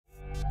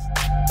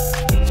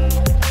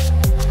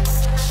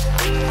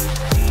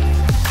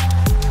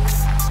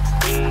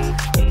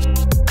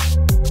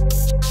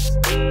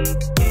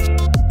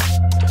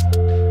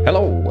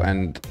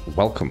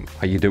welcome.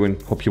 How you doing?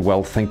 Hope you're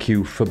well. Thank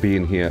you for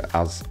being here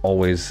as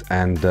always,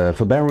 and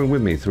for bearing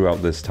with me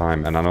throughout this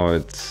time. And I know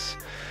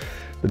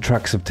the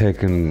tracks have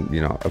taken,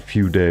 you know, a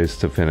few days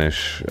to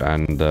finish,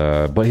 and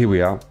but here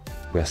we are.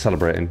 We are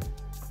celebrating.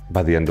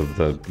 By the end of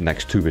the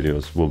next two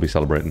videos, we'll be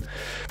celebrating.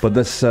 But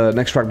this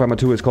next track by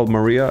Matue is called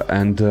Maria,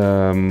 and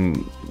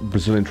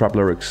Brazilian trap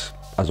lyrics.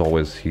 As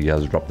always, he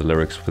has dropped the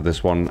lyrics for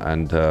this one,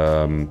 and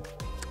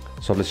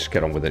so let's just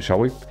get on with it, shall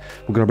we?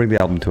 We're going to bring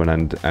the album to an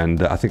end,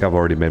 and I think I've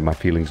already made my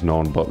feelings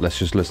known, but let's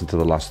just listen to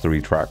the last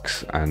three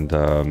tracks, and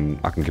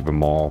I can give a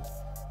more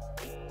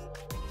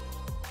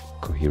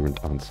coherent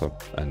answer.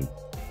 And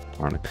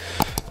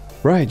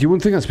right, you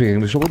wouldn't think I speak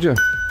English, would you?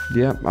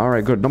 Yeah,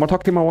 alright, good. No more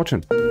talking, more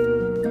watching.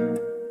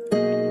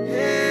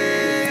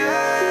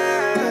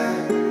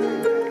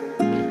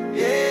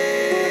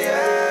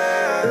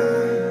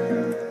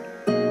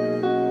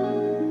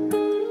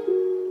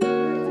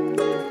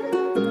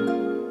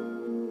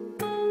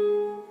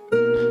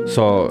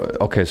 So,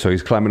 okay, so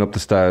he's climbing up the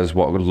stairs,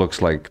 what looks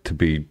like to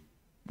be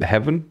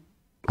heaven,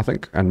 I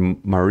think.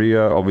 And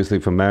Maria, obviously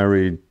for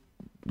Mary,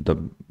 the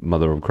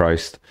mother of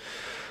Christ.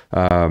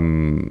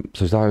 So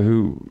is that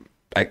who...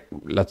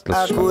 Let's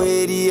A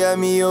correria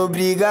me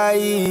obriga a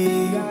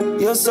ir.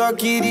 Eu só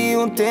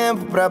queria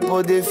tempo pra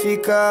poder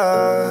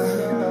ficar.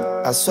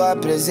 A sua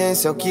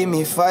presença é o que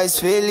me faz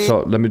feliz.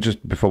 So let me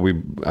just, before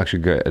we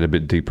actually get a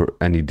bit deeper,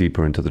 any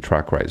deeper into the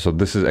track, right? So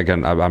this is,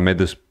 again, I made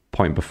this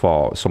point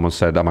before. Someone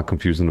said, am I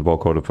confusing the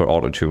vocoder for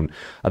autotune?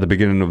 At the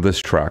beginning of this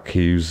track,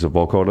 he used a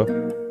vocoder.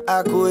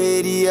 A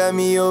correria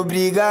me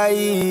obriga a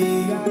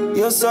ir.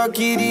 Eu só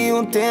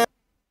queria tempo.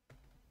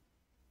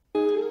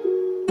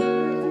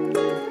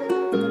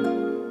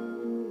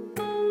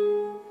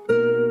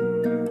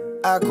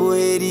 A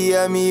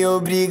correria me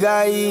obriga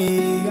a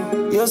ir.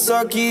 Eu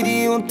só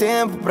queria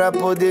tempo pra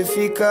poder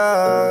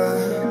ficar.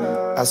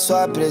 A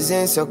sua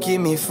presença é o que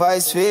me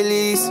faz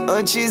feliz.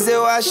 Antes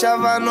eu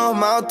achava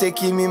normal ter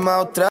que me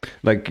maltratar.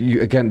 Like,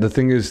 again, the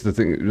thing is,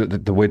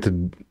 the way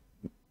to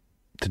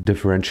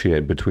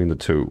differentiate between the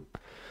two,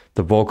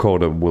 the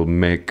vocoder will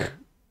make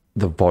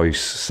the voice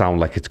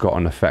sound like it's got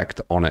an effect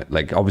on it.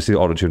 Like, obviously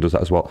autotune does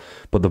that as well,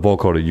 but the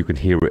vocoder, you can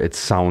hear it, it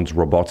sounds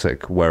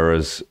robotic,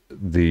 whereas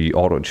the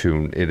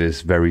autotune, it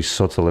is very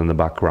subtle in the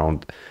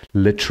background,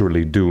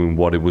 literally doing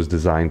what it was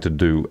designed to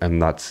do,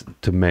 and that's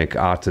to make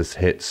artists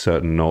hit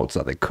certain notes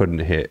that they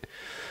couldn't hit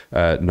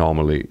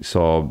normally.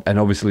 So, and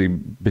obviously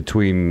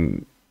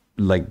between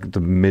like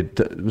the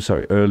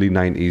early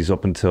 90s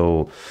up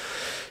until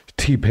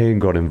T-Pain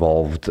got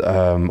involved,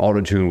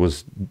 autotune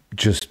was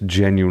just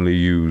genuinely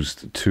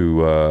used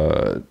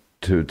to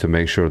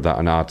make sure that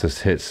an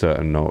artist hit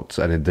certain notes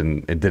and it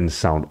didn't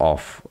sound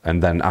off.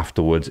 And then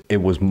afterwards,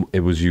 it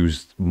was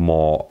used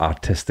more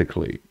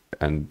artistically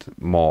and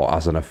more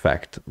as an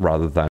effect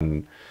rather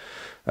than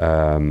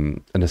a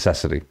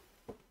necessity.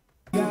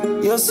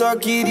 Eu só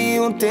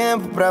queria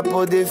tempo pra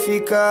poder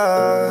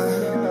ficar.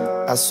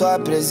 A sua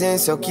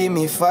presença é o que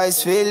me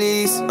faz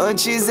feliz.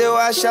 Antes eu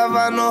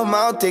achava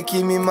normal ter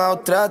que me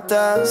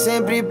maltratar.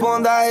 Sempre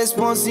pondo a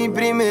responsa em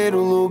primeiro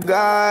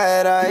lugar.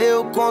 Era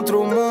eu contra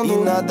o mundo e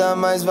nada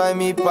mais vai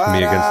me parar.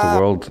 Me Against the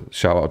World,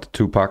 shout out to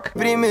Tupac.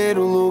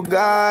 Primeiro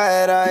lugar,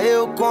 era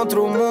eu contra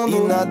o mundo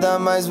e nada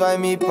mais vai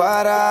me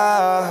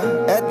parar.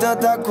 É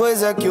tanta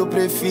coisa que eu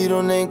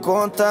prefiro nem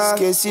contar.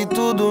 Esqueci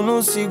tudo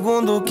no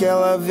segundo que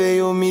ela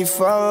veio me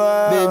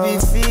falar. Baby,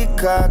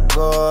 fica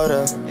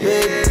agora,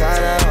 baby, tá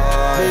na hora.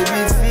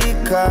 Baby,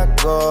 fica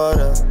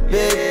agora,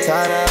 baby,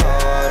 tá na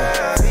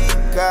hora.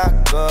 Fica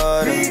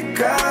agora, baby,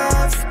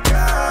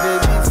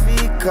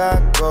 fica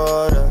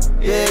agora,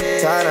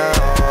 baby, tá na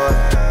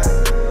hora.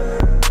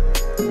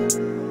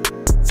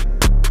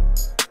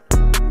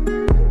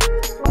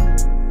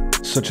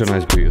 Such a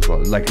nice beat as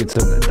well. Like,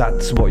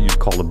 that's what you'd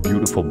call a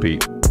beautiful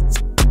beat.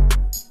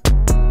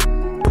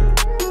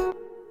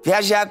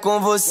 Viajar com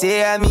você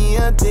é a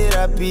minha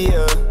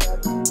terapia.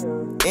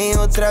 Em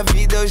outra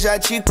vida eu já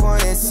te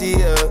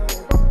conhecia.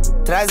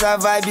 Traz a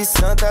vibe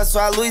santa,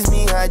 sua luz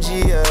me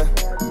irradia.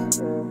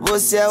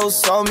 Você é o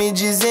sol me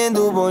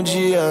dizendo bom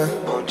dia.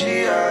 Bom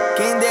dia.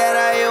 Quem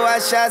dera eu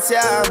achasse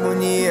a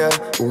harmonia,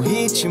 o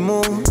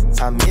ritmo,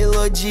 a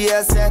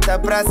melodia certa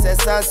pra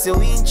acessar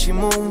seu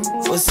íntimo.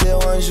 Você é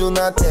um anjo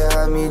na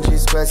terra, me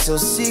diz qual é seu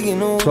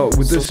signo. So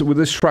with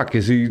this track,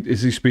 is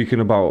he speaking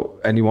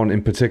about anyone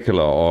in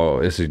particular,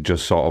 or is it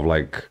just sort of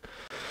like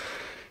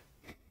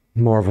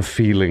more of a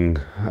feeling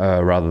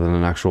rather than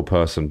an actual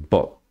person?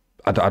 But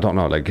I don't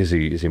know. Like, is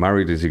he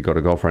married? Has he got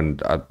a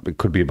girlfriend? It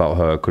could be about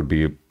her. Could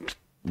be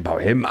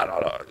about him. I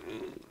don't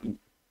know.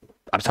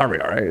 I'm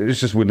sorry, all right? It's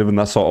just we live in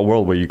that sort of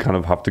world where you kind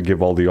of have to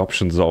give all the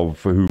options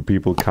of who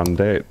people can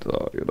date,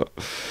 you know.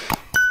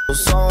 Eu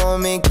sou um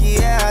homem que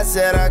erra,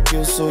 será que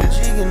eu sou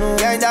digno?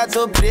 E ainda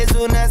tô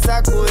preso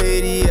nessa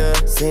correria.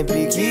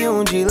 Sempre que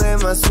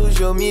dilema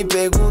surge eu me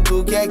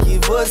pergunto o que é que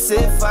você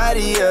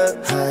faria.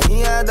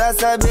 Rainha da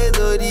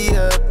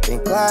sabedoria, Vem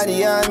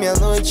clarear minha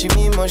noite,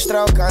 me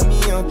mostrar o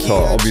caminho que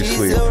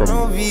antes eu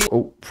não vi.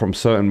 From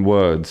certain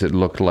words, it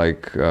looked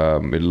like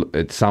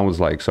it sounds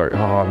like. Sorry.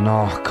 Oh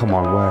no! Come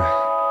on, where?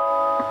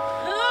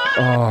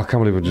 Oh, I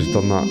can't believe I've just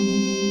done that.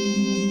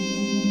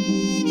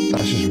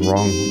 That's just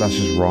wrong. That's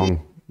just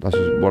wrong. That's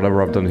just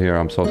whatever I've done here.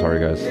 I'm so sorry,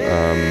 guys.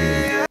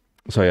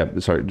 So yeah,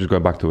 sorry. Just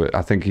going back to it.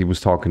 I think he was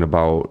talking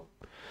about.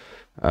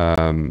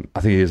 I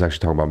think he is actually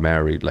talking about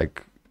Mary,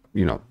 like,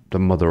 you know, the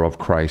mother of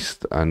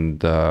Christ,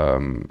 and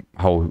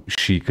how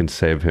she can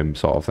save him,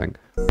 sort of thing.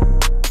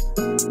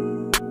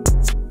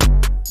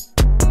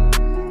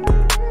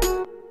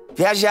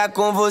 Viajar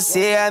com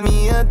você é a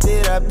minha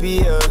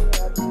terapia.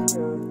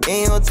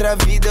 Em outra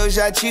vida eu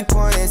já te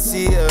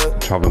conhecia.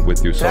 Traveling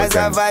with you, so Traz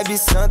a vibe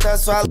santa,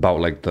 sua... It's about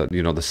like the,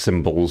 you know, the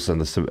symbols and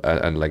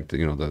like the,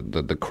 you know,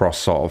 the cross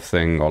sort of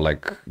thing, or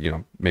like, you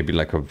know, maybe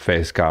like a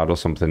face card or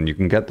something. You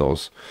can get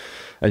those.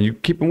 And you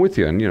keep them with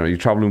you, and you know, you're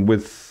traveling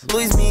with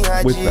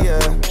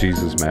them.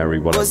 Jesus, Mary,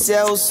 whatever. Você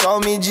é o sol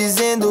me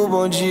dizendo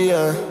bom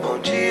dia. Bom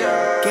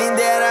dia. Quem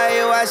dera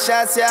eu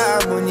achasse a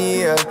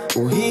harmonia,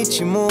 o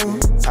ritmo,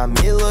 a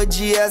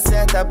melodia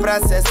certa pra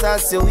acessar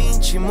seu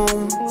íntimo.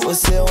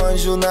 Você é um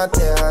anjo na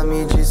terra,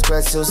 me diz qual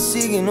é seu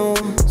signo.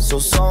 Sou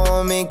só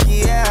um homem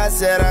que erra,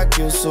 será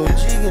que eu sou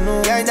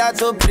digno? E ainda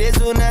tô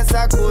preso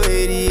nessa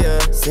correria.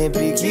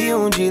 Sempre que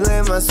um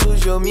dilema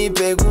surge eu me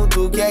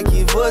pergunto o que é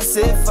que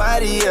você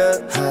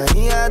faria.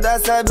 Rainha da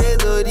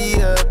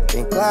sabedoria,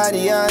 vem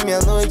clarear minha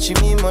noite,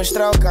 me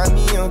mostrar o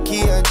caminho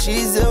que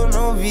antes eu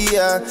não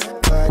via.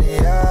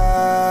 Clarear.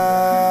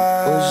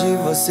 Hoje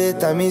você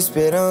tá me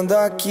esperando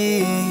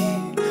aqui,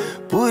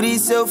 por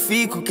isso eu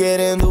fico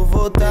querendo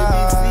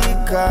voltar. Baby,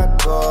 fica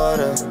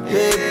agora,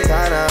 baby,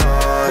 tá na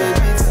hora.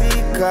 Baby,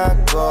 fica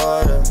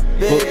agora,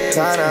 baby,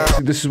 tá na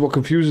hora. This is what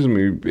confuses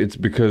me. It's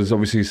because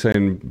obviously he's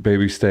saying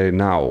baby stay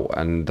now,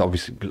 and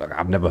obviously like,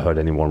 I've never heard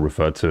anyone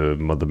refer to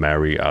Mother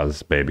Mary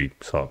as baby,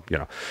 so you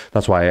know,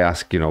 that's why I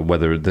ask, you know,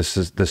 whether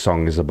this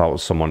song is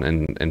about someone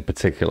in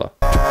particular.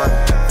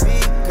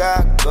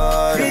 Fica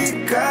agora,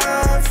 fica,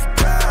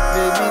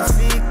 baby,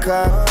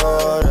 fica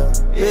agora,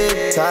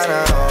 baby, tá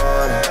na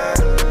hora.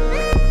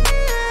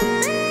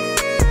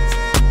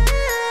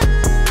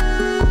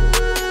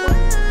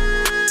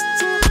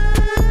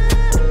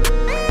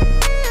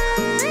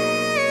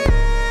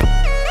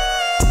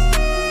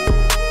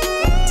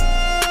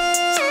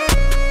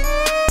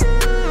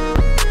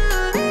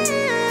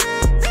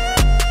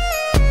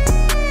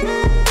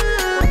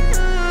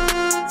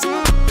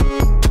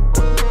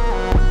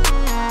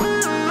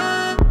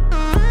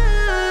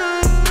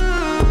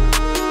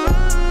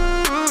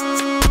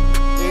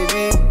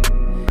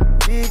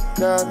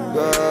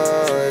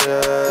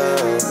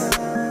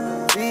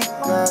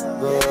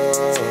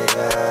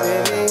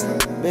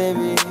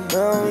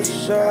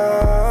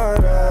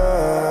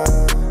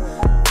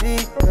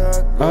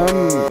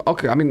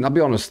 Okay, I mean, I'll be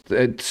honest,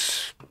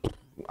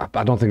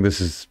 I don't think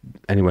this is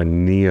anywhere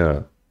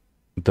near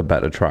the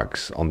better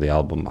tracks on the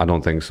album. I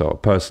don't think so.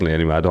 Personally,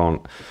 anyway, I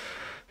don't...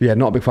 Yeah,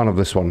 not a big fan of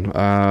this one.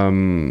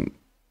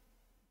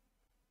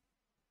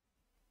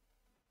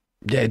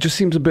 Yeah, it just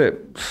seems a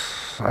bit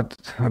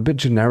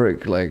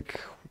generic, like,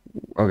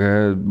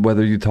 okay,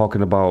 whether you're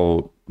talking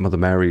about Mother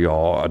Mary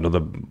or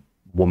another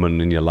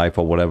woman in your life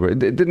or whatever,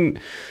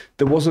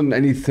 there wasn't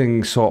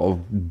anything sort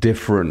of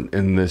different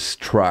in this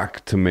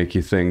track to make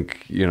you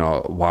think, you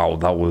know, wow,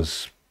 that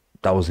was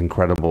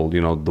incredible,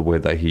 you know, the way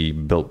that he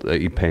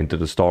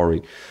painted a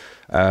story.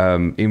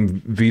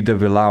 In Vida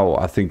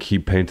Villau, I think he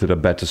painted a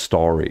better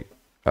story,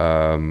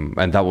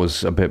 and that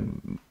was a bit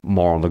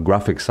more on the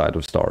graphic side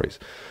of stories.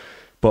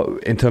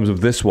 But in terms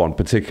of this one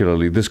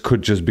particularly, this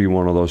could just be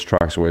one of those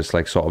tracks where it's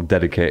like sort of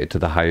dedicated to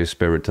the higher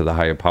spirit, to the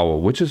higher power,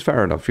 which is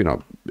fair enough. You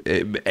know,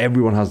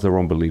 everyone has their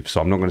own beliefs. So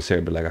I'm not going to say,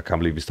 but like, I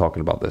can't believe he's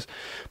talking about this.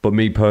 But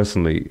me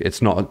personally,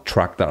 it's not a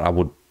track that I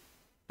would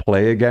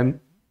play again.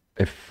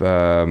 If,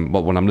 well,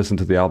 when I'm listening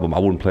to the album, I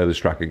wouldn't play this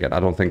track again. I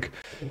don't think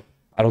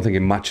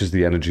it matches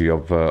the energy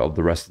of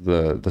the rest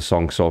of the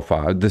song so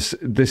far. This,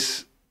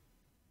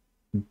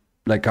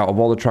 like, out of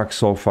all the tracks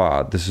so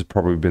far, this has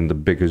probably been the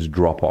biggest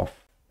drop off,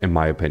 in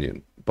my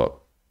opinion. But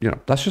you know,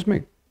 that's just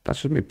me.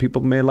 That's just me.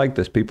 People may like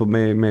this. People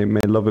may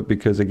love it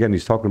because, again,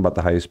 he's talking about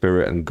the higher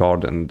spirit and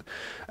God and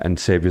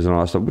saviors and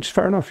all that stuff, which is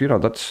fair enough. You know,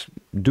 that's,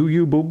 do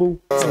you, boo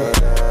boo.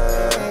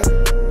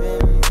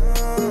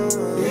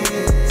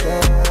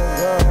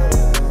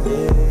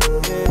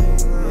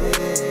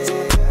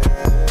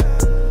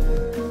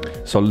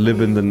 So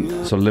live in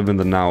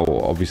the now.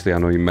 Obviously, I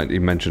know he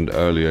mentioned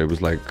earlier. It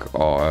was like,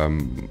 oh,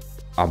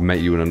 I've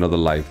met you in another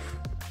life.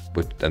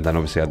 And then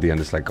obviously at the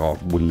end it's like, oh,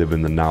 we live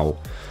in the now,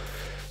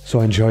 so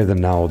enjoy the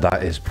now.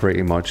 That is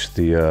pretty much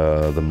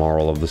the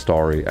moral of the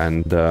story.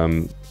 And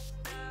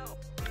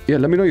yeah,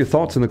 let me know your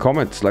thoughts in the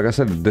comments. Like I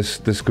said,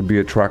 this could be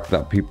a track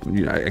that people,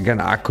 you know,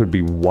 again, I could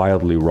be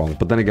wildly wrong,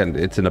 but then again,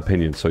 it's an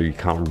opinion, so you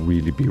can't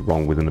really be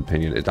wrong with an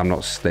opinion. I'm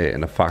not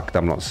stating a fact.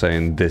 I'm not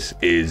saying this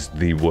is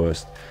the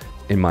worst.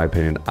 In my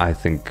opinion, I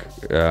think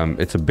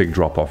it's a big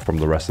drop off from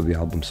the rest of the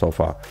album so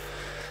far.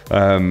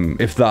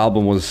 If the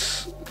album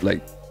was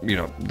like you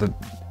know, the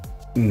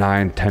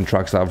 9-10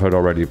 tracks that I've heard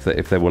already,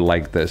 if they were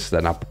like this,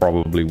 then I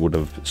probably would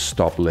have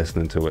stopped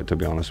listening to it, to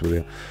be honest with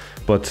you.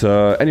 But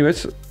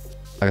anyways,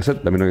 like I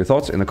said, let me know your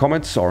thoughts in the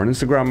comments or on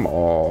Instagram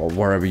or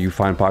wherever you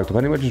find Parked Up.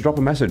 Anyway, just drop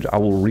a message. I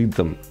will read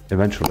them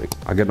eventually.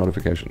 I get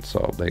notifications,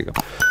 so there you go.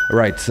 All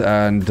right,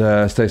 and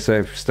stay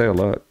safe, stay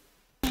alert.